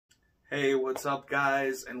Hey, what's up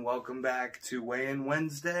guys, and welcome back to Weigh-In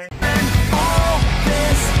Wednesday. And all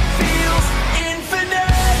this feels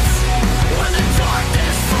infinite when the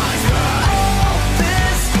darkness finds me. All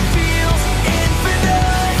this feels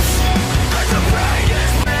infinite like the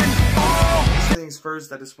brightest when all... First things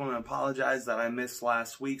first, I just want to apologize that I missed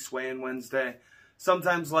last week's Weigh-In Wednesday.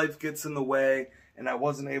 Sometimes life gets in the way and I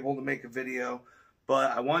wasn't able to make a video,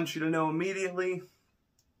 but I want you to know immediately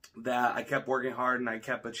that I kept working hard and I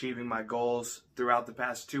kept achieving my goals throughout the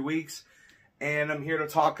past 2 weeks. And I'm here to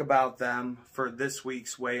talk about them for this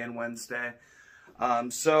week's Weigh-In Wednesday.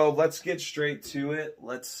 So let's get straight to it.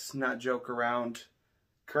 Let's not joke around.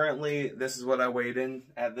 Currently, this is what I weighed in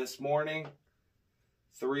at this morning.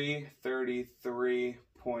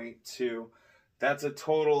 333.2. That's a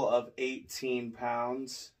total of 18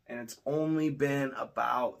 pounds. And it's only been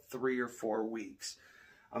about 3 or 4 weeks.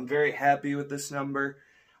 I'm very happy with this number.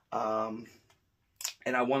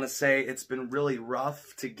 And I want to say it's been really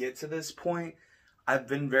rough to get to this point. I've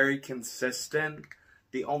been very consistent.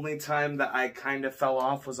 The only time that I kind of fell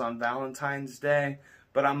off was on Valentine's Day,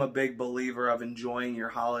 but I'm a big believer of enjoying your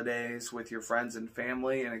holidays with your friends and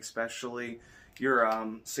family, and especially your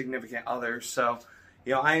significant others. So,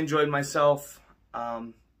 you know, I enjoyed myself,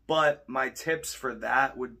 but my tips for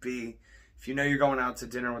that would be, if you know you're going out to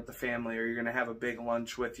dinner with the family or you're going to have a big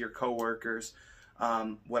lunch with your coworkers,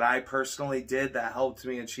 what I personally did that helped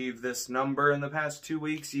me achieve this number in the past 2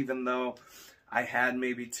 weeks, even though I had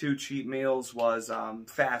maybe 2 cheat meals, was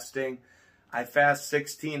fasting. I fast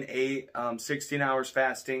 16 hours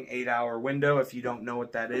fasting, 8-hour window. If you don't know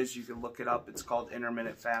what that is, you can look it up. It's called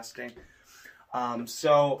intermittent fasting.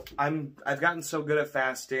 So I've gotten so good at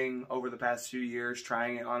fasting over the past few years,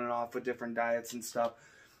 trying it on and off with different diets and stuff,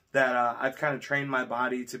 that I've kind of trained my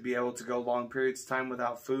body to be able to go long periods of time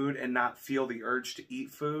without food and not feel the urge to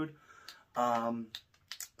eat food.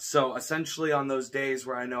 So essentially on those days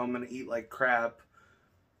where I know I'm going to eat like crap,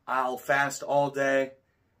 I'll fast all day.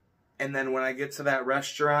 And then when I get to that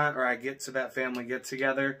restaurant or I get to that family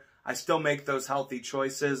get-together, I still make those healthy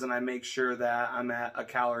choices and I make sure that I'm at a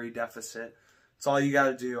calorie deficit. That's all you got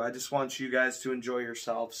to do. I just want you guys to enjoy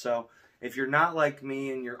yourself. So if you're not like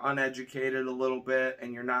me and you're uneducated a little bit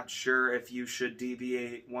and you're not sure if you should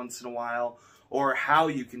deviate once in a while or how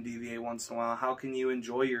you can deviate once in a while, how can you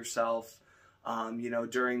enjoy yourself, you know,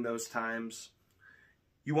 during those times,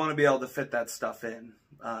 you want to be able to fit that stuff in.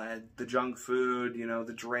 The junk food, you know,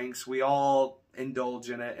 the drinks, we all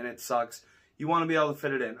indulge in it and it sucks. You want to be able to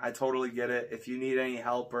fit it in. I totally get it. If you need any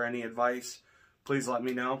help or any advice, please let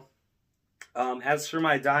me know. As for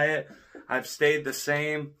my diet, I've stayed the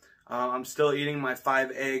same. I'm still eating my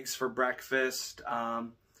 5 eggs for breakfast,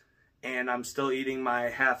 and I'm still eating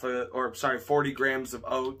my 40 grams of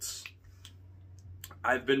oats.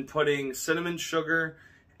 I've been putting cinnamon sugar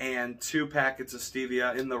and 2 packets of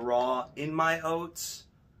stevia in the raw in my oats.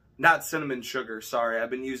 Not cinnamon sugar, sorry. I've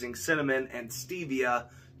been using cinnamon and stevia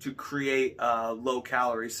to create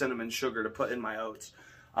low-calorie cinnamon sugar to put in my oats.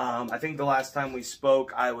 I think the last time we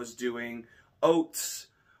spoke, I was doing oats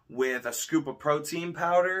with a scoop of protein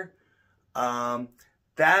powder. I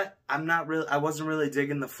wasn't really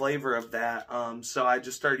digging the flavor of that. So I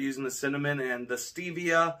just started using the cinnamon and the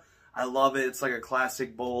stevia. I love it. It's like a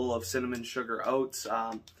classic bowl of cinnamon sugar oats.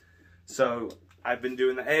 So I've been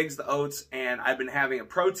doing the eggs, the oats, and I've been having a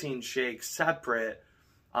protein shake separate,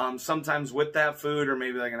 sometimes with that food or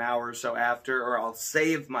maybe like an hour or so after, or I'll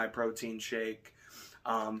save my protein shake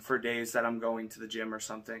for days that I'm going to the gym or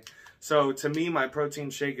something. So to me, my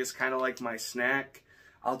protein shake is kind of like my snack.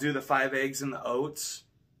 I'll do the 5 eggs and the oats.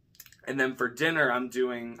 And then for dinner, I'm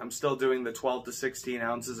still doing the 12 to 16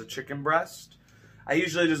 ounces of chicken breast. I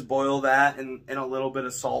usually just boil that in a little bit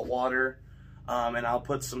of salt water. And I'll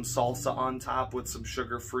put some salsa on top with some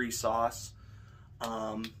sugar-free sauce.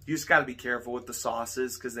 You just got to be careful with the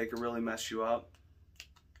sauces because they can really mess you up.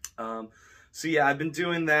 So yeah, I've been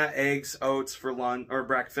doing that, eggs, oats for lunch, or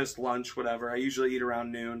breakfast, lunch, whatever. I usually eat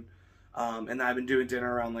around noon. And I've been doing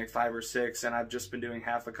dinner around like 5 or 6, and I've just been doing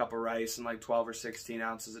half a cup of rice and like 12 or 16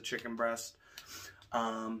 ounces of chicken breast.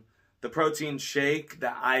 The protein shake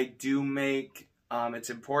that I do make, it's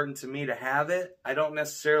important to me to have it. I don't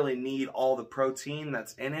necessarily need all the protein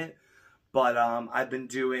that's in it, but I've been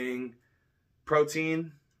doing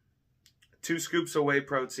protein, 2 scoops of whey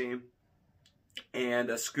protein, and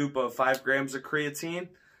a scoop of 5 grams of creatine,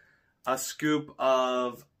 a scoop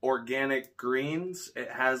of organic greens. It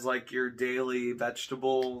has like your daily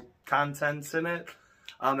vegetable contents in it.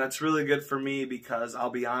 That's really good for me because I'll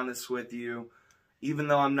be honest with you, even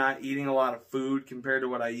though I'm not eating a lot of food compared to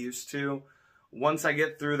what I used to, once I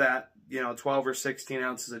get through that 12 or 16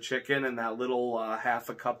 ounces of chicken and that little half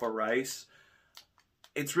a cup of rice,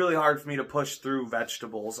 it's really hard for me to push through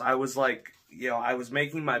vegetables. I was like, I was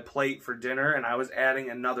making my plate for dinner and I was adding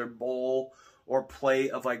another bowl or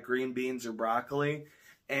plate of like green beans or broccoli.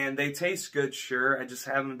 And they taste good, sure. I just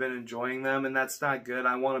haven't been enjoying them, and that's not good.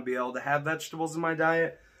 I want to be able to have vegetables in my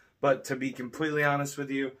diet. But to be completely honest with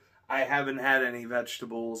you, I haven't had any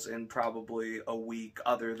vegetables in probably a week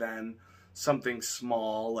other than something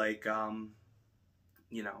small like,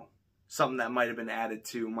 something that might have been added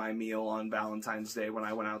to my meal on Valentine's Day when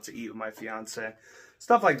I went out to eat with my fiance.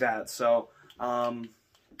 Stuff like that. So,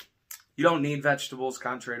 you don't need vegetables,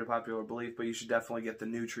 contrary to popular belief, but you should definitely get the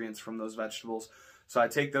nutrients from those vegetables. So I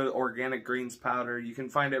take the organic greens powder. You can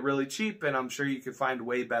find it really cheap, and I'm sure you can find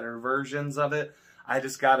way better versions of it. I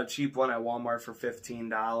just got a cheap one at Walmart for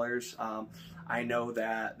 $15. I know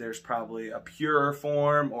that there's probably a purer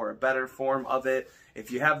form or a better form of it.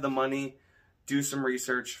 If you have the money, do some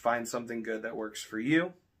research, find something good that works for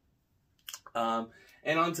you. And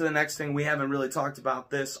on to the next thing. We haven't really talked about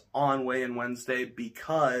this on Weigh-In Wednesday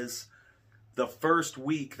because the first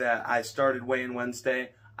week that I started Weigh-In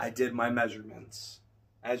Wednesday, I did my measurements.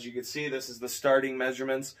 As you can see, this is the starting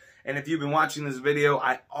measurements. And if you've been watching this video,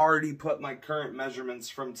 I already put my current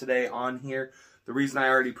measurements from today on here. The reason I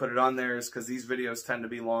already put it on there is because these videos tend to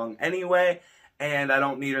be long anyway, and I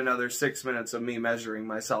don't need another 6 minutes of me measuring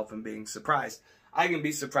myself and being surprised. I can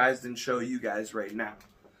be surprised and show you guys right now.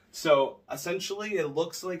 So, essentially, it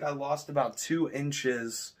looks like I lost about 2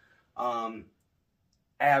 inches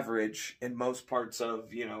average in most parts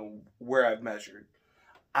of, where I've measured.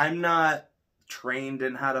 I'm not trained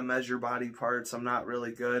in how to measure body parts. I'm not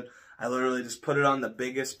really good. I literally just put it on the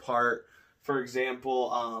biggest part. For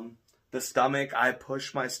example, the stomach, I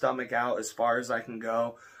push my stomach out as far as I can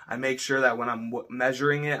go. I make sure that when I'm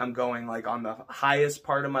measuring it, I'm going like on the highest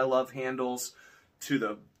part of my love handles to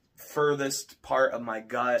the furthest part of my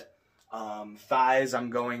gut. Thighs, I'm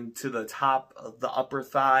going to the top of the upper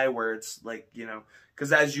thigh where it's like,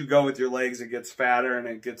 because as you go with your legs, it gets fatter and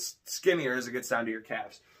it gets skinnier as it gets down to your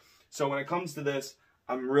calves. So when it comes to this,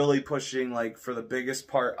 I'm really pushing like for the biggest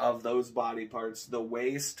part of those body parts, the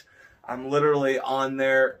waist. I'm literally on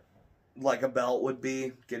there like a belt would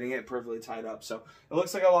be, getting it perfectly tied up. So it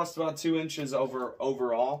looks like I lost about 2 inches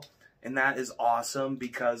overall, and that is awesome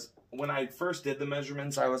because when I first did the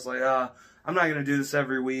measurements, I was like, I'm not going to do this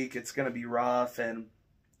every week. It's going to be rough, and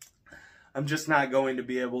I'm just not going to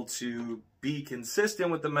be able to be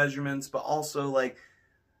consistent with the measurements, but also like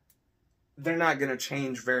they're not going to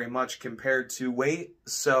change very much compared to weight.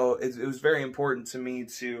 So it was very important to me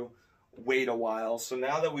to wait a while. So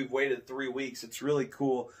now that we've waited 3 weeks, it's really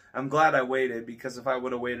cool. I'm glad I waited, because if I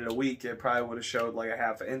would have waited a week, it probably would have showed like a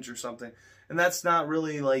half an inch or something. And that's not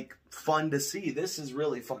really like fun to see. This is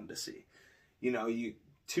really fun to see.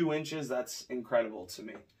 2 inches, that's incredible to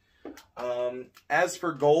me. As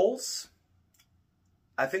for goals,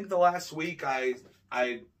 I think the last week I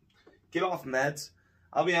get off meds.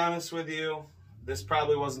 I'll be honest with you, this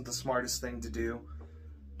probably wasn't the smartest thing to do,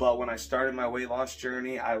 but when I started my weight loss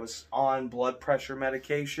journey, I was on blood pressure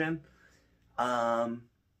medication, and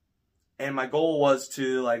my goal was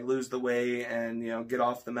to like lose the weight and get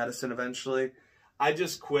off the medicine eventually. I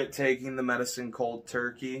just quit taking the medicine cold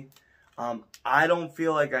turkey. I don't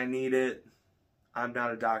feel like I need it. I'm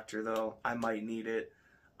not a doctor though. I might need it.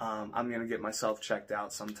 I'm going to get myself checked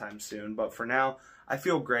out sometime soon. But for now, I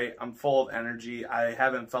feel great. I'm full of energy. I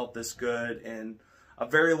haven't felt this good in a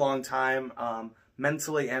very long time.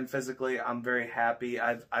 Mentally and physically, I'm very happy.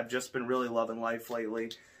 I've just been really loving life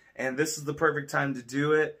lately. And this is the perfect time to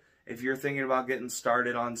do it. If you're thinking about getting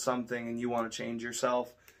started on something and you want to change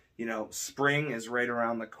yourself, spring is right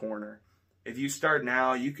around the corner. If you start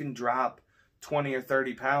now, you can drop 20 or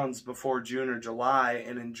 30 pounds before June or July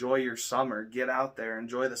and enjoy your summer. Get out there,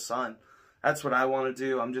 enjoy the sun. That's what I want to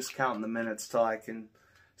do. I'm just counting the minutes till I can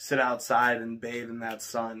sit outside and bathe in that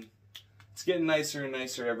sun. It's getting nicer and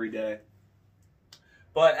nicer every day.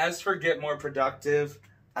 But as for get more productive,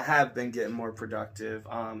 I have been getting more productive.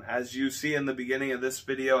 As you see in the beginning of this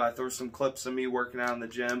video, I throw some clips of me working out in the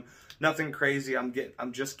gym. Nothing crazy. I'm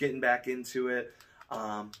just getting back into it.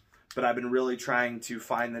 But I've been really trying to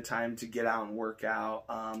find the time to get out and work out.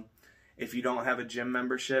 If you don't have a gym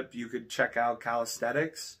membership, you could check out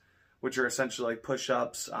calisthenics, which are essentially like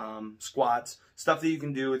push-ups, squats, stuff that you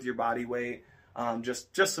can do with your body weight.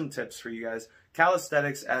 Just some tips for you guys.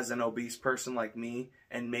 Calisthenics, as an obese person like me,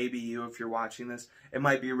 and maybe you if you're watching this, it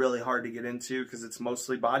might be really hard to get into because it's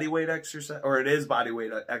mostly body weight exercise, or it is body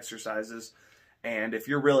weight exercises. And if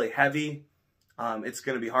you're really heavy, it's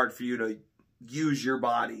going to be hard for you to use your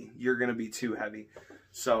body. You're going to be too heavy.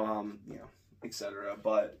 So, you know, etc.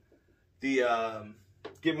 But the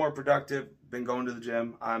get more productive, been going to the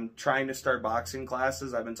gym. I'm trying to start boxing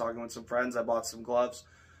classes. I've been talking with some friends. I bought some gloves.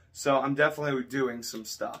 So I'm definitely doing some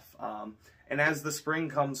stuff. And as the spring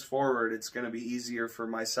comes forward, it's going to be easier for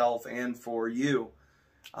myself and for you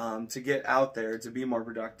to get out there, to be more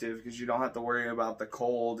productive, because you don't have to worry about the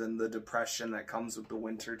cold and the depression that comes with the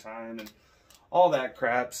winter time and all that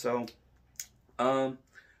crap. So,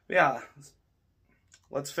 yeah,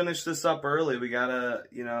 let's finish this up early. We got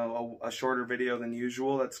a shorter video than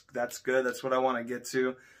usual. That's good. That's what I want to get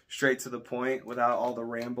to, straight to the point without all the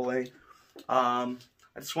rambling.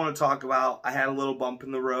 I just want to talk about, I had a little bump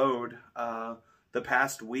in the road the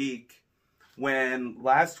past week when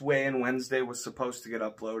last Weigh-In Wednesday was supposed to get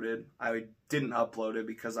uploaded. I didn't upload it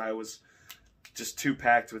because I was just too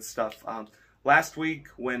packed with stuff. Last week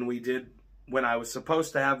when I was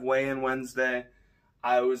supposed to have Weigh-In Wednesday,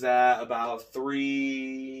 I was at about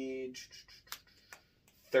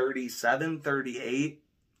 337, 38.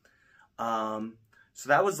 So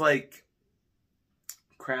that was like,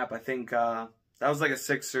 crap, I think that was like a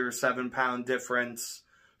 6 or 7 pound difference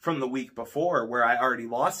from the week before, where I already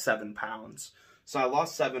lost 7 pounds. So I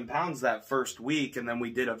lost 7 pounds that first week, and then we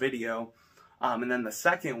did a video. And then the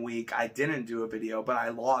second week, I didn't do a video, but I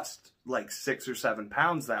lost like 6 or 7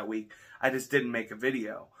 pounds that week. I just didn't make a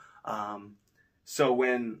video. So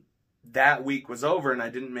when that week was over and I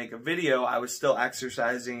didn't make a video, I was still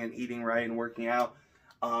exercising and eating right and working out.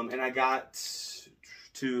 And I got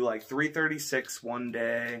to like 336 one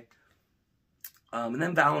day. And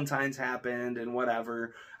then Valentine's happened and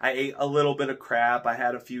whatever. I ate a little bit of crap. I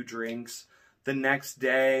had a few drinks. The next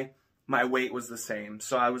day, my weight was the same.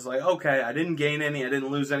 So I was like, okay, I didn't gain any. I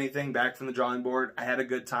didn't lose anything. Back from the drawing board. I had a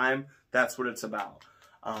good time. That's what it's about.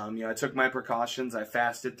 I took my precautions. I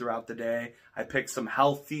fasted throughout the day. I picked some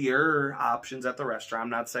healthier options at the restaurant. I'm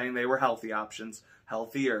not saying they were healthy options.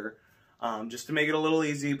 Healthier. Just to make it a little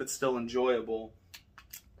easy, but still enjoyable.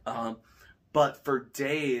 But for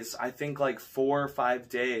days, I think like 4 or 5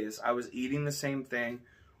 days, I was eating the same thing,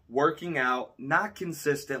 working out, not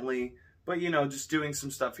consistently, but, just doing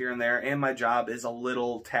some stuff here and there. And my job is a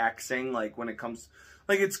little taxing, like when it comes,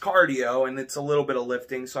 like it's cardio and it's a little bit of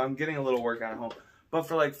lifting. So I'm getting a little workout at home. But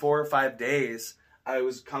for like 4 or 5 days, I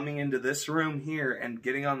was coming into this room here and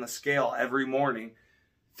getting on the scale every morning,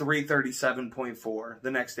 337.4.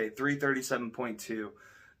 The next day, 337.2.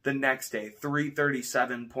 The next day,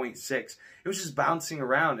 337.6. It was just bouncing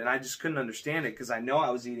around, and I just couldn't understand it because I know I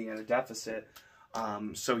was eating at a deficit.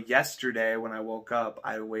 So yesterday, when I woke up,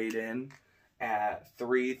 I weighed in at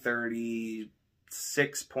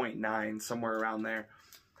 336.9, somewhere around there.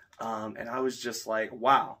 And I was just like,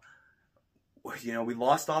 wow. We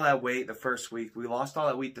lost all that weight the first week. We lost all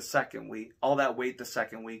that weight the second week.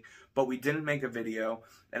 But we didn't make a video.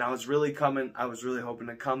 And I was really hoping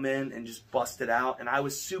to come in and just bust it out. And I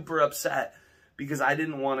was super upset because I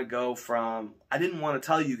didn't want to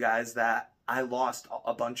tell you guys that I lost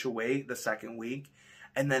a bunch of weight the second week.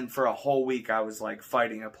 And then for a whole week, I was like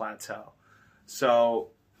fighting a plateau.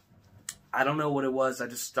 So I don't know what it was. I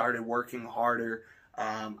just started working harder.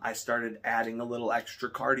 I started adding a little extra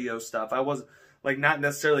cardio stuff. I wasn't like not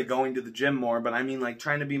necessarily going to the gym more, but I mean like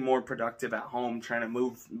trying to be more productive at home, trying to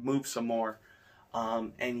move some more.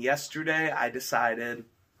 And yesterday I decided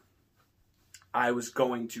I was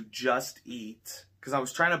going to just eat because I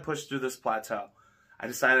was trying to push through this plateau. I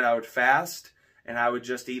decided I would fast and I would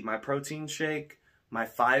just eat my protein shake, my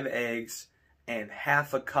 5 eggs, and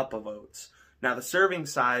half a cup of oats. Now the serving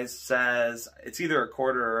size says it's either a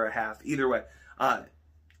quarter or a half. Either way.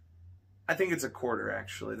 I think it's a quarter,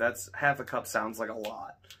 actually. That's half a cup sounds like a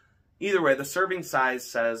lot. Either way, the serving size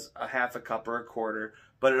says a half a cup or a quarter,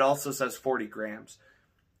 but it also says 40 grams.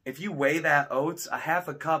 If you weigh that oats, a half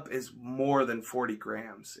a cup is more than 40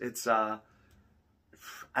 grams. It's, I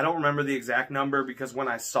don't remember the exact number because when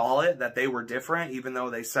I saw it, that they were different, even though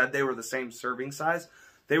they said they were the same serving size,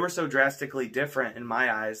 they were so drastically different in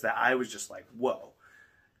my eyes that I was just like, whoa.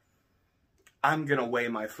 I'm going to weigh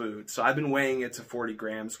my food. So I've been weighing it to 40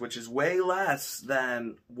 grams, which is way less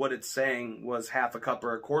than what it's saying was half a cup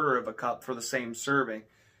or a quarter of a cup for the same serving.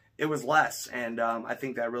 It was less, and I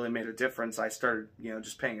think that really made a difference. I started,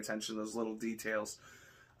 just paying attention to those little details.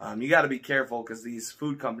 You got to be careful because these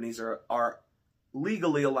food companies are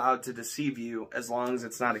legally allowed to deceive you as long as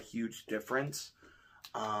it's not a huge difference.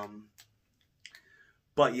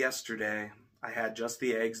 But yesterday, I had just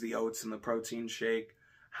the eggs, the oats, and the protein shake.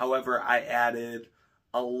 However, I added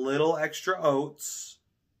a little extra oats.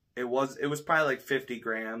 It was probably like 50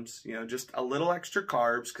 grams, just a little extra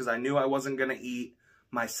carbs because I knew I wasn't going to eat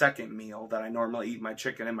my second meal that I normally eat, my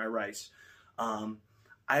chicken and my rice.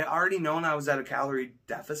 I already known I was at a calorie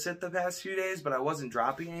deficit the past few days, but I wasn't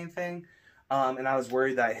dropping anything. And I was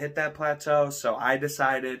worried that I hit that plateau. So I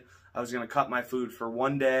decided I was going to cut my food for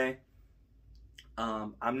one day.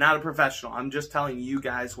 I'm not a professional. I'm just telling you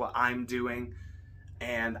guys what I'm doing.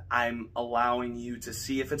 And I'm allowing you to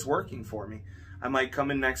see if it's working for me. I might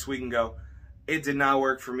come in next week and go, it did not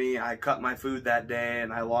work for me. I cut my food that day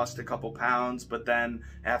and I lost a couple pounds. But then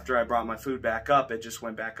after I brought my food back up, it just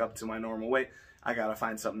went back up to my normal weight. I got to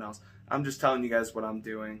find something else. I'm just telling you guys what I'm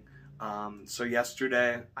doing. So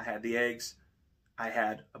yesterday I had the eggs. I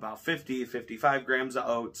had about 55 grams of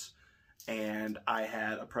oats, and I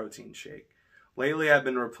had a protein shake. Lately I've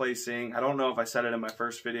been replacing, I don't know if I said it in my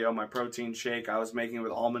first video, my protein shake I was making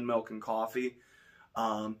with almond milk and coffee.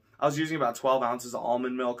 I was using about 12 ounces of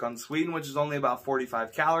almond milk unsweetened, which is only about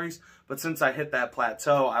 45 calories. But since I hit that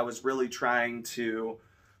plateau, I was really trying to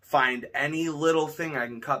find any little thing I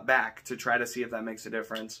can cut back to try to see if that makes a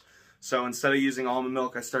difference. So instead of using almond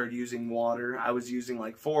milk, I started using water. I was using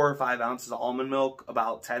like 4 or 5 ounces of almond milk,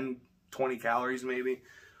 about 10, 20 calories maybe.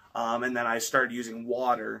 And then I started using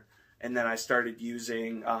water. And then I started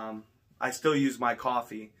using, I still use my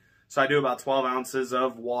coffee. So I do about 12 ounces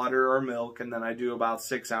of water or milk, and then I do about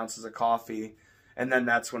 6 ounces of coffee. And then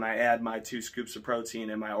that's when I add my 2 scoops of protein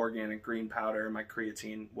and my organic green powder and my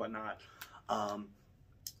creatine, whatnot.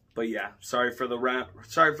 But yeah, sorry for the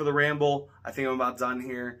ramble. I think I'm about done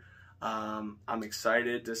here. I'm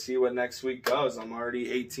excited to see what next week goes. I'm already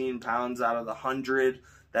 18 pounds out of the 100.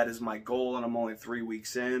 That is my goal, and I'm only 3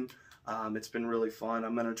 weeks in. It's been really fun.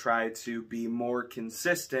 I'm going to try to be more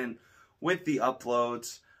consistent with the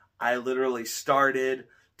uploads. I literally started,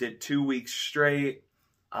 did 2 weeks straight,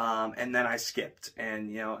 and then I skipped.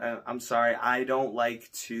 And, you know, I'm sorry, I don't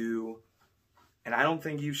like to, and I don't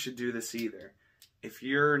think you should do this either. If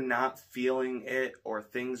you're not feeling it or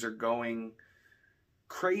things are going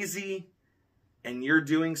crazy and you're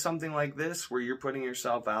doing something like this where you're putting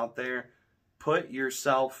yourself out there, put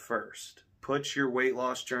yourself first. Put your weight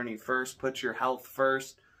loss journey first. Put your health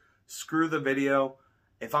first. Screw the video.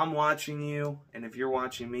 If I'm watching you and if you're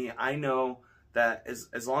watching me, I know that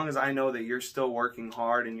as long as I know that you're still working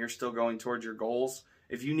hard and you're still going towards your goals,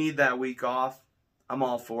 if you need that week off, I'm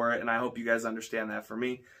all for it. And I hope you guys understand that. For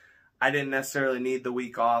me, I didn't necessarily need the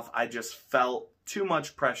week off. I just felt too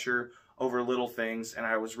much pressure over little things, and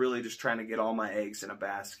I was really just trying to get all my eggs in a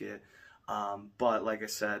basket. But like I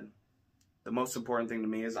said, the most important thing to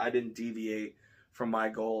me is I didn't deviate from my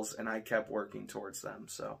goals, and I kept working towards them.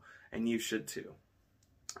 So, and you should too.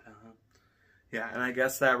 Yeah, and I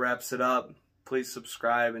guess that wraps it up. Please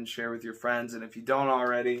subscribe and share with your friends. And if you don't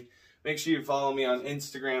already, make sure you follow me on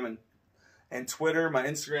Instagram and Twitter. My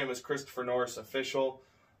Instagram is Christopher Norris Official.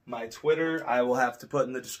 My Twitter, I will have to put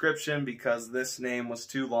in the description because this name was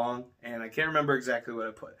too long, and I can't remember exactly what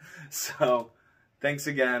I put. So, thanks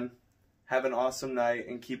again. Have an awesome night,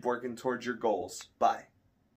 and keep working towards your goals. Bye.